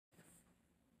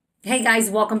Hey guys,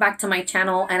 welcome back to my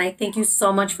channel, and I thank you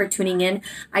so much for tuning in.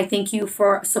 I thank you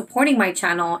for supporting my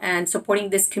channel and supporting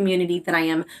this community that I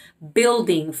am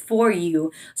building for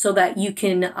you so that you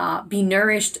can be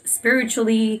nourished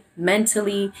spiritually,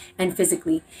 mentally, and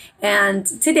physically. And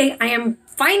today I am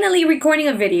finally recording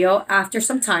a video after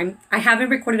some time. I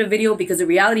haven't recorded a video because the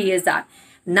reality is that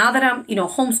now that I'm,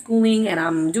 homeschooling and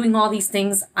I'm doing all these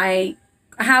things, I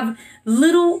have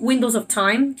little windows of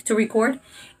time to record.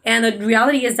 And the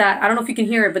reality is that I don't know if you can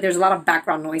hear it, but there's a lot of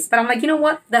background noise. But I'm like, you know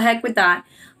what? The heck with that.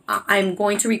 I'm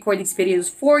going to record these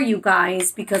videos for you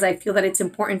guys because I feel that it's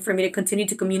important for me to continue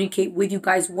to communicate with you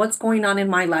guys what's going on in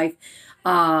my life,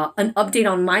 an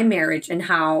update on my marriage and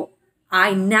how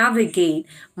I navigate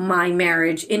my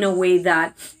marriage in a way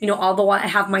that, although I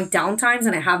have my down times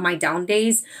and I have my down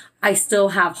days, I still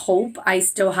have hope. I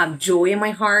still have joy in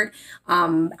my heart.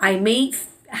 I may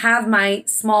have my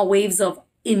small waves of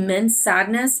immense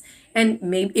sadness, and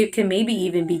maybe it can maybe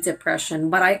even be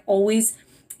depression, but I always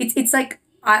it's like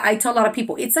I tell a lot of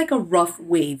people it's like a rough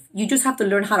wave. You just have to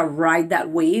learn how to ride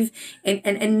that wave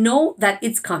and know that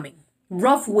it's coming.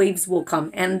 Rough waves will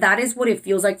come, and that is what it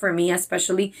feels like for me,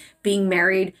 especially being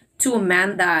married to a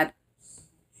man that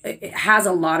has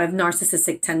a lot of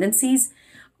narcissistic tendencies.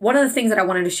 One of the things that I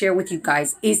wanted to share with you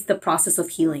guys is the process of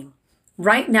healing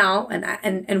right now,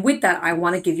 and with that I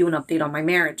want to give you an update on my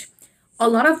marriage. A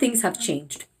lot of things have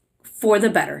changed for the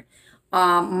better.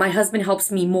 My husband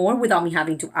helps me more without me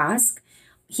having to ask.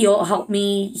 He'll help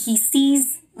me. He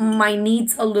sees my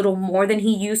needs a little more than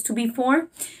he used to before.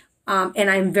 And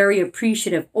I'm very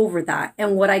appreciative over that.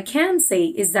 And what I can say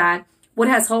is that what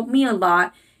has helped me a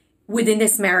lot within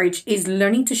this marriage is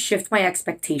learning to shift my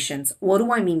expectations. What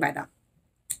do I mean by that?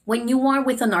 When you are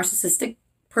with a narcissistic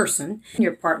person,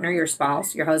 your partner, your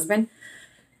spouse, your husband,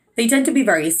 they tend to be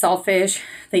very selfish.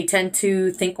 They tend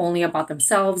to think only about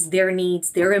themselves, their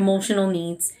needs, their emotional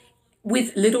needs,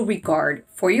 with little regard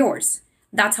for yours.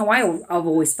 That's how I've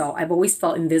always felt. I've always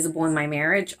felt invisible in my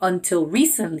marriage until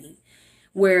recently,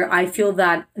 where I feel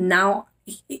that now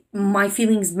my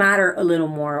feelings matter a little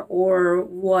more, or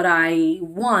what I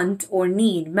want or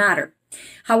need matter.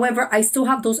 However, I still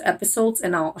have those episodes,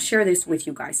 and I'll share this with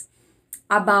you guys.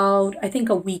 About, I think,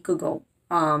 a week ago,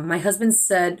 my husband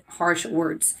said harsh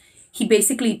words. He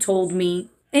basically told me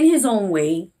in his own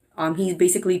way, he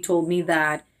basically told me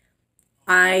that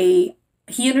he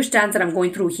understands that I'm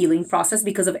going through a healing process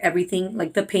because of everything,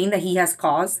 like the pain that he has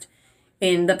caused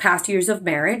in the past years of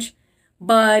marriage.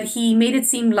 But he made it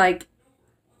seem like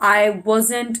I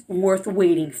wasn't worth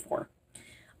waiting for.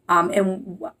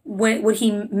 What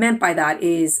he meant by that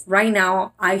is right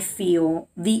now I feel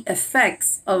the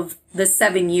effects of the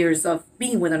 7 years of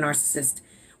being with a narcissist.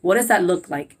 What does that look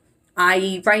like?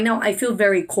 Right now I feel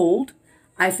very cold.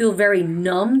 I feel very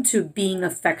numb to being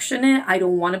affectionate. I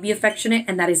don't want to be affectionate,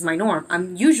 and that is my norm.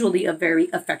 I'm usually a very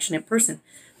affectionate person.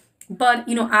 But,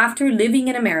 after living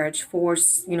in a marriage for,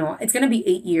 it's going to be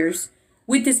 8 years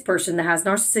with this person that has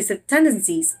narcissistic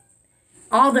tendencies,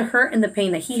 all the hurt and the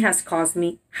pain that he has caused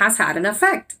me has had an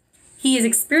effect. He is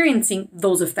experiencing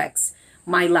those effects.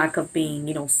 My lack of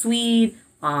being, sweet,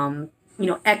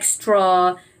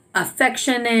 extra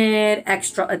affectionate,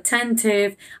 extra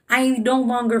attentive. I no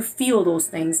longer feel those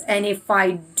things. And if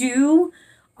I do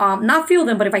not feel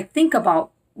them, but if I think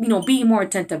about, being more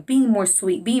attentive, being more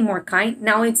sweet, being more kind,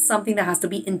 now it's something that has to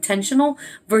be intentional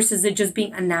versus it just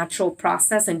being a natural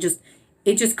process and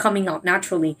it just coming out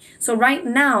naturally. So right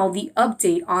now, the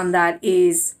update on that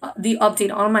is the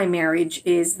update on my marriage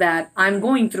is that I'm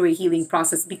going through a healing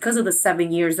process because of the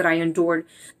 7 years that I endured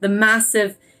the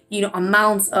massive,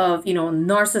 amounts of,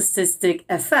 narcissistic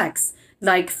effects,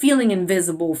 like feeling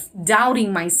invisible,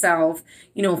 doubting myself,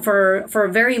 for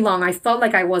very long. I felt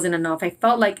like I wasn't enough. I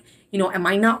felt like, am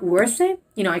I not worth it?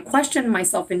 I questioned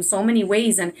myself in so many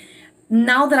ways. And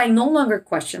now that I no longer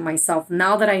question myself,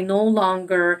 now that I no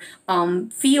longer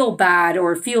feel bad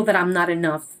or feel that I'm not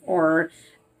enough, or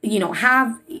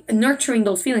have nurturing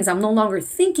those feelings, I'm no longer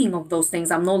thinking of those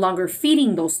things, I'm no longer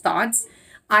feeding those thoughts.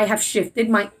 I have shifted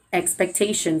my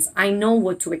expectations. I know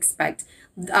what to expect.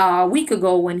 A week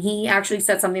ago, when he actually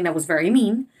said something that was very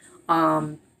mean,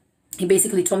 he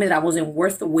basically told me that I wasn't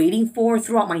worth waiting for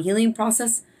throughout my healing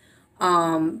process.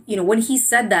 When he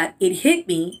said that, it hit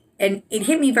me. And it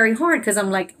hit me very hard because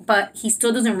I'm like, but he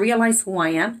still doesn't realize who I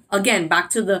am. Again, back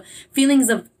to the feelings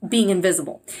of being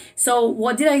invisible. So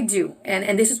what did I do?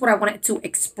 And this is what I wanted to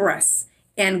express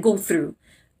and go through.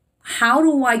 How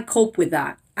do I cope with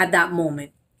that at that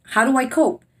moment? How do I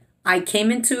cope? I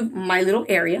came into my little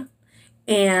area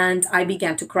and I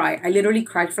began to cry. I literally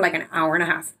cried for like an hour and a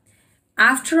half.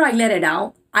 After I let it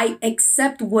out, I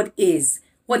accept what is.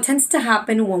 what tends to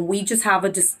happen when we just have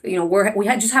we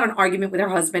had just had an argument with our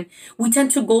husband, we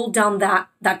tend to go down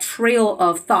that trail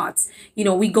of thoughts.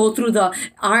 We go through the,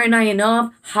 aren't I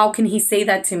enough? How can he say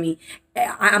that to me?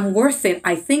 I'm worth it.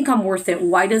 I think I'm worth it.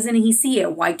 Why doesn't he see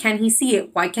it? Why can't he see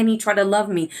it? Why can't he try to love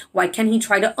me? Why can't he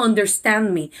try to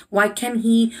understand me? Why can't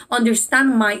he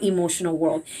understand my emotional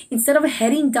world? Instead of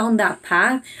heading down that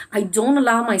path, I don't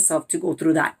allow myself to go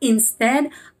through that. Instead,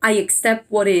 I accept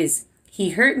what is.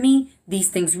 He hurt me. These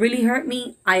things really hurt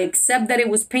me. I accept that it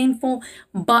was painful,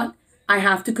 but I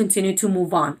have to continue to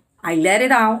move on. I let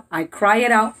it out, I cry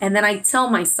it out, and then I tell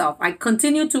myself, I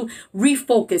continue to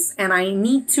refocus, and I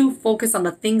need to focus on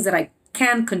the things that I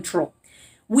can control.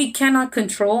 We cannot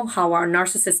control how our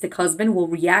narcissistic husband will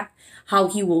react, how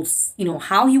he will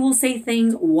say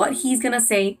things, what he's going to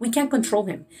say. We can't control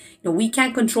him. We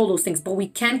can't control those things, but we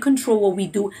can control what we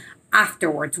do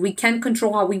afterwards. We can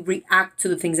control how we react to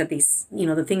the things that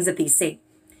they say.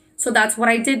 So that's what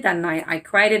I did that night. I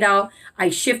cried it out. I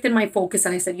shifted my focus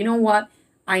and I said, you know what?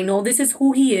 I know this is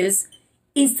who he is.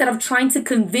 Instead of trying to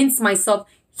convince myself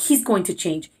he's going to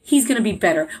change, he's going to be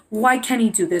better. Why can't he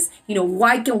do this?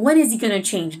 When is he going to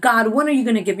change? God, when are you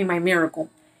going to give me my miracle?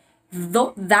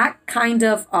 That kind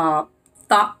of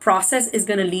thought process is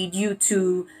going to lead you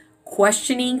to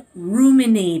questioning,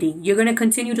 ruminating. You're going to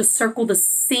continue to circle the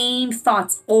same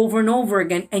thoughts over and over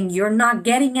again, and you're not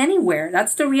getting anywhere.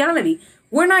 That's the reality.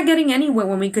 We're not getting anywhere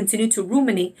when we continue to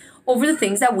ruminate over the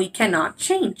things that we cannot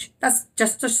change. That's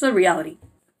just the reality.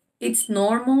 It's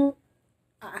normal.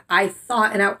 I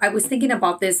thought, and I was thinking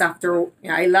about this after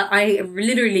I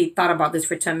literally thought about this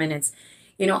for 10 minutes.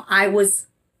 I was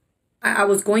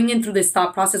going in through this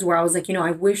thought process where I was like,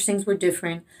 I wish things were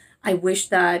different. I wish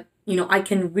that, I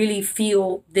can really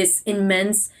feel this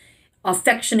immense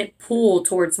affectionate pull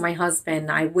towards my husband.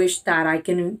 I wish that I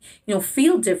can,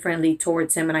 feel differently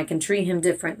towards him and I can treat him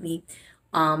differently.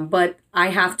 But I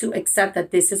have to accept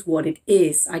that this is what it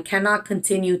is. I cannot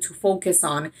continue to focus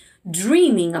on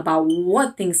dreaming about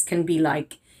what things can be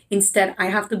like. Instead, I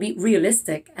have to be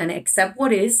realistic and accept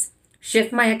what is,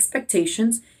 shift my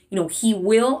expectations. A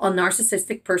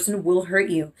narcissistic person will hurt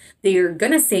you. They're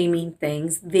going to say mean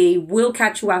things. They will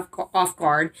catch you off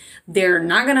guard. They're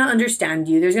not going to understand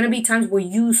you. There's going to be times where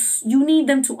you need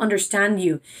them to understand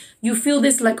you. You feel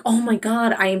this like, oh my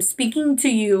God, I am speaking to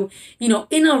you,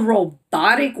 in a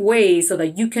robotic way so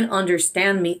that you can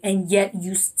understand me. And yet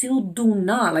you still do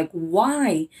not. Like,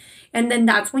 why? And then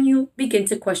that's when you begin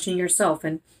to question yourself.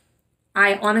 And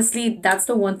I honestly, that's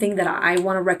the one thing that I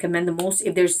want to recommend the most.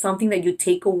 If there's something that you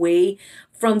take away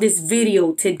from this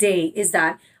video today, is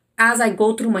that as I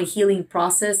go through my healing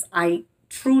process, I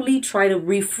truly try to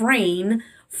refrain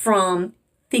from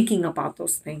thinking about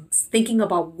those things, thinking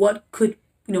about what could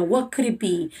it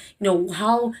be,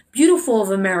 how beautiful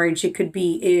of a marriage it could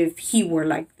be if he were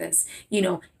like this.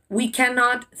 We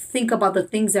cannot think about the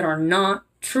things that are not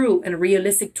true and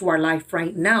realistic to our life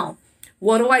right now.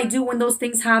 What do I do when those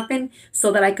things happen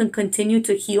so that I can continue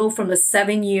to heal from the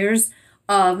 7 years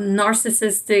of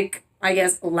narcissistic,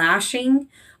 lashing?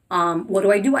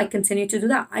 What do? I continue to do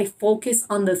that. I focus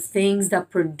on the things that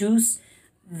produce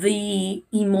the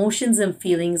emotions and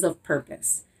feelings of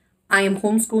purpose. I am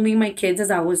homeschooling my kids, as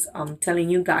I was telling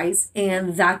you guys,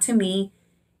 and that to me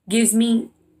gives me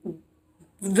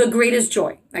the greatest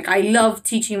joy. Like, I love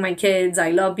teaching my kids. I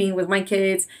love being with my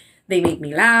kids. They make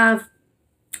me laugh.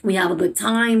 We have a good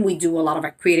time. We do a lot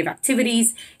of creative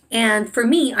activities. And for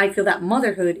me, I feel that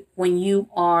motherhood, when you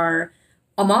are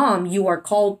a mom, you are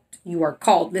called,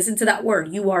 listen to that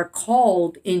word, you are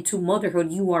called into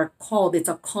motherhood. You are called, it's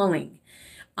a calling.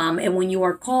 And when you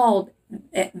are called,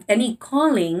 any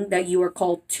calling that you are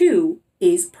called to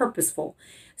is purposeful.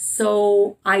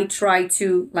 So I try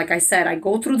to, like I said, I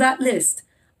go through that list.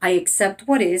 I accept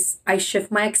what is. I shift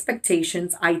my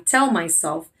expectations. I tell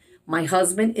myself, my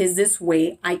husband is this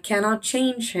way. I cannot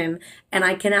change him, and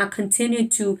I cannot continue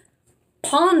to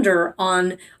ponder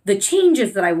on the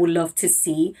changes that I would love to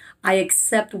see. I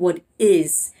accept what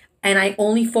is, and I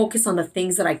only focus on the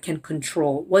things that I can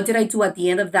control. What did I do at the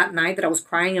end of that night that I was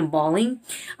crying and bawling?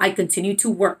 I continued to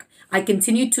work. I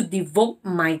continue to devote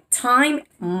my time,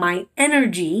 my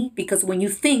energy, because when you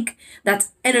think,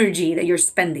 that's energy that you're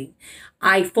spending.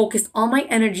 I focused all my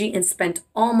energy and spent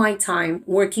all my time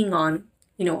working on,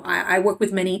 I work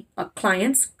with many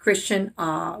clients,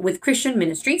 with Christian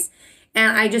ministries,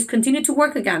 and I just continued to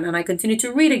work again, and I continued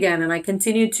to read again, and I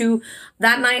continued to,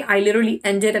 that night I literally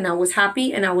ended and I was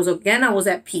happy, and I was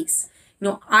at peace.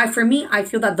 I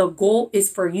feel that the goal is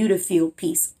for you to feel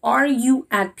peace. Are you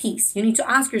at peace? You need to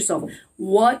ask yourself,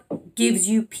 what gives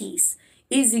you peace?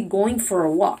 Is it going for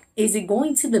a walk? Is it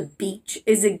going to the beach?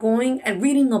 Is it going and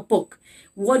reading a book?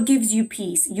 What gives you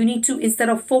peace? You need to, instead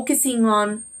of focusing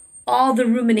on all the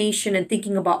rumination and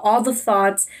thinking about all the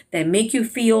thoughts that make you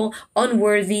feel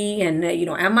unworthy and,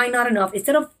 am I not enough?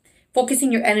 Instead of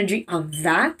focusing your energy on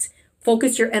that,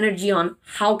 focus your energy on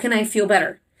how can I feel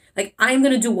better? Like, I'm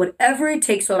going to do whatever it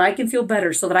takes so that I can feel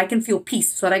better, so that I can feel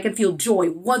peace, so that I can feel joy.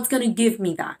 What's going to give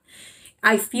me that?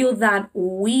 I feel that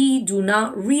we do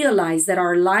not realize that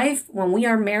our life, when we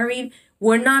are married,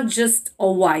 we're not just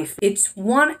a wife. It's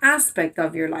one aspect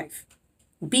of your life.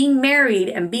 Being married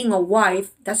and being a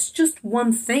wife, that's just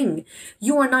one thing.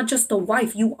 You are not just a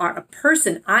wife. You are a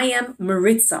person. I am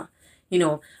Maritza.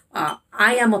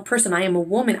 I am a person. I am a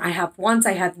woman. I have wants.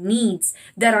 I have needs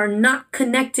that are not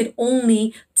connected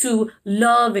only to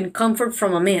love and comfort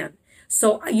from a man.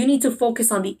 So you need to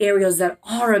focus on the areas that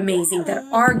are amazing, that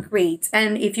are great.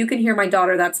 And if you can hear my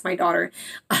daughter, that's my daughter.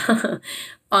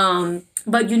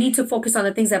 But you need to focus on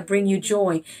the things that bring you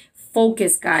joy.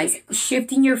 Focus, guys.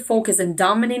 Shifting your focus and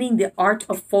dominating the art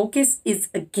of focus is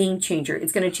a game changer.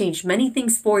 It's going to change many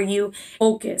things for you.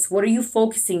 Focus. What are you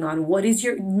focusing on?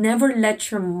 Never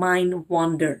let your mind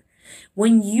wander.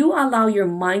 When you allow your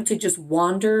mind to just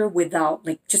wander without,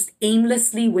 just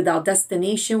aimlessly, without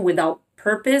destination, without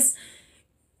purpose,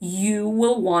 you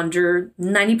will wander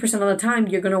 90% of the time.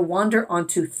 You're going to wander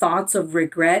onto thoughts of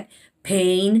regret,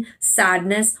 pain,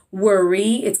 sadness,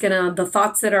 worry. The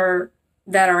thoughts that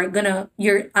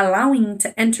you're allowing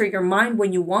to enter your mind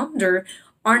when you wander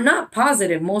are not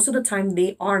positive. Most of the time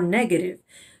they are negative.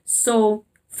 So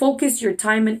focus your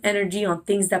time and energy on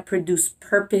things that produce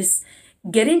purpose.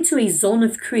 Get into a zone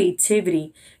of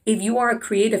creativity. If you are a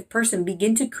creative person,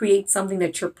 begin to create something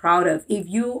that you're proud of. If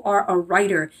you are a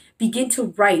writer, begin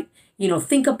to write.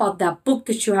 Think about that book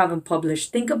that you haven't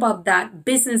published. Think about that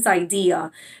business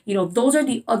idea. Those are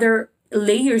the other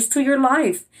layers to your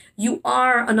life. You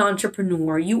are an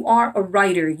entrepreneur. You are a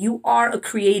writer. You are a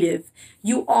creative.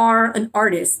 You are an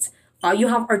artist. You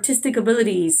have artistic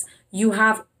abilities. You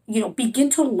have, begin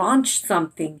to launch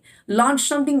something. Launch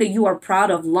something that you are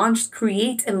proud of.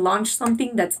 Create and launch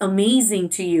something that's amazing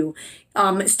to you.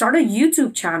 Start a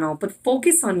YouTube channel, but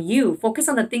focus on you. Focus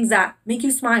on the things that make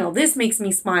you smile. This makes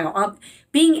me smile.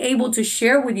 Being able to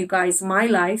share with you guys my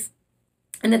life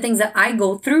and the things that I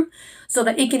go through so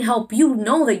that it can help you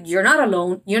know that you're not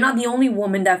alone. You're not the only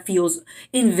woman that feels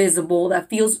invisible, that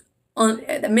feels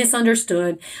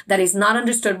misunderstood, that is not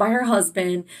understood by her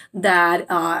husband, that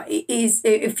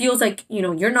it feels like,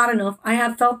 you're not enough. I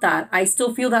have felt that. I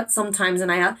still feel that sometimes,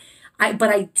 and but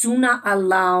I do not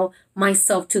allow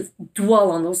myself to dwell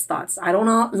on those thoughts. I don't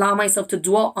allow myself to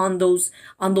dwell on those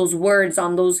words,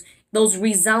 on those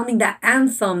resounding, that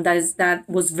anthem that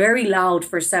was very loud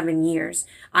for 7 years.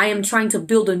 I am trying to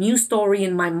build a new story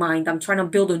in my mind. I'm trying to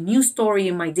build a new story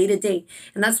in my day-to-day.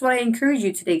 And that's what I encourage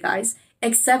you today, guys.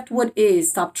 Accept what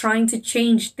is. Stop trying to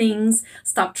change things.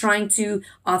 Stop trying to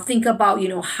think about,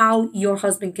 how your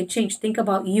husband can change. Think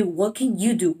about you. What can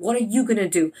you do? What are you going to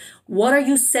do? What are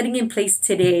you setting in place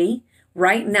today,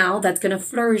 right now, that's going to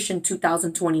flourish in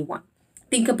 2021?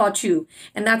 Think about you.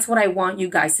 And that's what I want you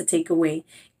guys to take away.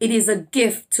 It is a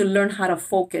gift to learn how to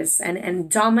focus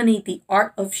and dominate the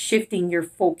art of shifting your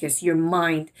focus, your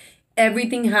mind.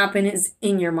 Everything happens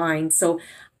in your mind. So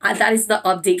that is the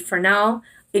update for now.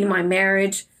 In my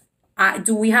marriage,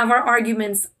 do we have our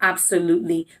arguments?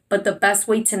 Absolutely. But the best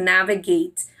way to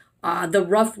navigate the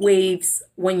rough waves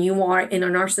when you are in a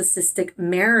narcissistic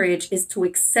marriage is to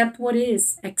accept what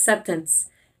is. Acceptance.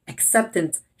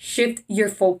 Shift your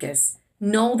focus.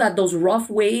 Know that those rough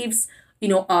waves,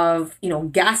 of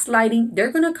gaslighting,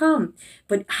 they're going to come.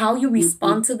 But how you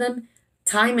respond to them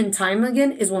time and time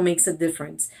again is what makes a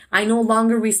difference. I no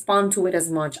longer respond to it as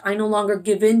much. I no longer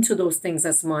give in to those things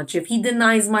as much. If he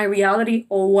denies my reality,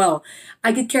 oh well.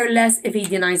 I could care less if he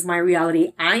denies my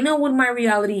reality. I know what my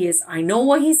reality is. I know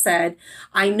what he said.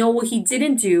 I know what he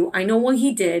didn't do. I know what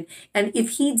he did. And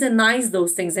if he denies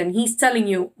those things and he's telling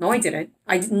you, no, I didn't.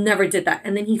 I never did that.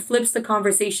 And then he flips the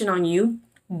conversation on you,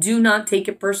 do not take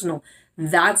it personal.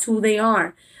 That's who they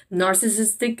are.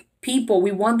 Narcissistic people,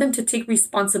 we want them to take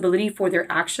responsibility for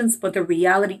their actions, but the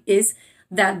reality is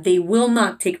that they will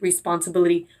not take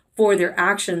responsibility for their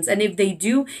actions. And if they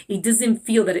do, it doesn't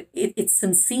feel that it's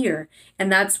sincere.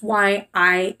 And that's why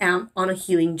I am on a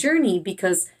healing journey,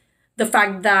 because the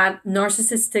fact that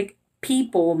narcissistic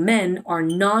people, men, are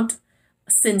not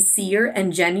sincere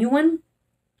and genuine,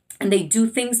 and they do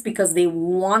things because they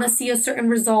want to see a certain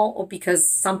result or because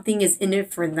something is in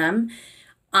it for them.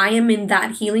 I am in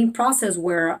that healing process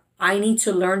where I need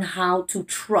to learn how to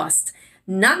trust,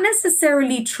 not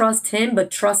necessarily trust him, but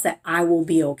trust that I will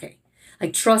be okay.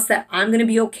 Like, trust that I'm going to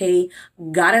be okay.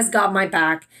 God has got my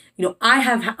back. You know, I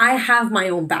have my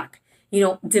own back. You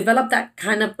know, develop that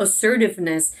kind of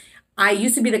assertiveness. I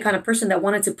used to be the kind of person that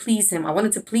wanted to please him. I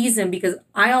wanted to please him because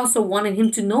I also wanted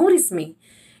him to notice me.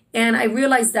 And I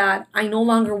realized that I no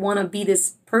longer want to be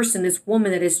this person, this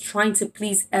woman that is trying to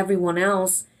please everyone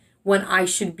else when I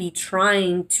should be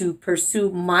trying to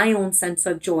pursue my own sense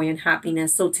of joy and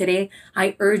happiness. So today,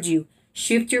 I urge you,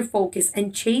 shift your focus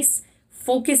and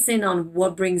focus in on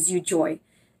what brings you joy.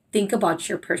 Think about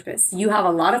your purpose. You have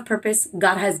a lot of purpose.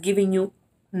 God has given you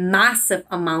massive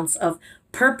amounts of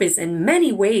purpose in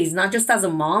many ways, not just as a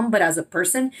mom, but as a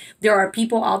person. There are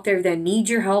people out there that need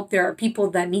your help. There are people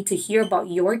that need to hear about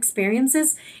your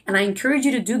experiences. And I encourage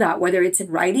you to do that, whether it's in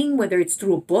writing, whether it's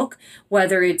through a book,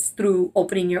 whether it's through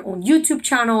opening your own YouTube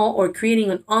channel or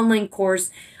creating an online course.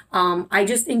 I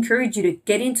just encourage you to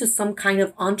get into some kind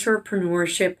of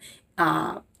entrepreneurship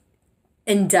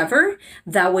endeavor.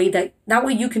 That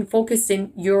way you can focus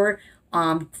in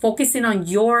on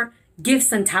your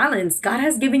gifts and talents. God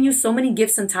has given you so many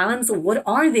gifts and talents. What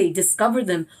are they? Discover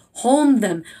them, hone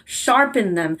them,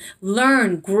 sharpen them,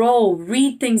 learn, grow,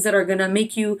 read things that are going to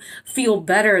make you feel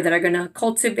better, that are going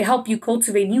to help you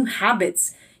cultivate new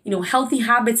habits, you know, healthy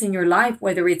habits in your life,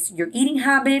 whether it's your eating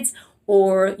habits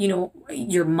or, you know,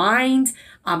 your mind,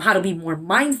 how to be more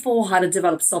mindful, how to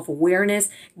develop self-awareness.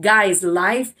 Guys,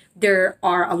 life, there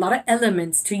are a lot of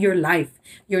elements to your life.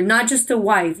 You're not just a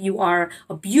wife. You are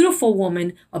a beautiful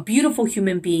woman, a beautiful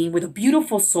human being with a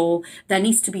beautiful soul that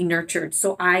needs to be nurtured.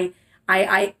 So I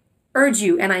urge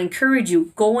you and I encourage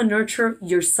you, go and nurture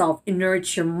yourself, and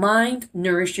nourish your mind,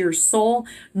 nourish your soul,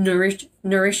 nourish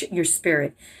your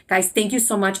spirit. Guys, thank you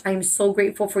so much. I'm so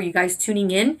grateful for you guys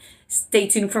tuning in. Stay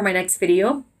tuned for my next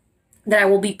video that I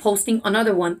will be posting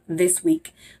another one this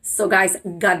week. So guys,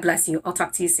 God bless you. I'll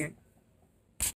talk to you soon.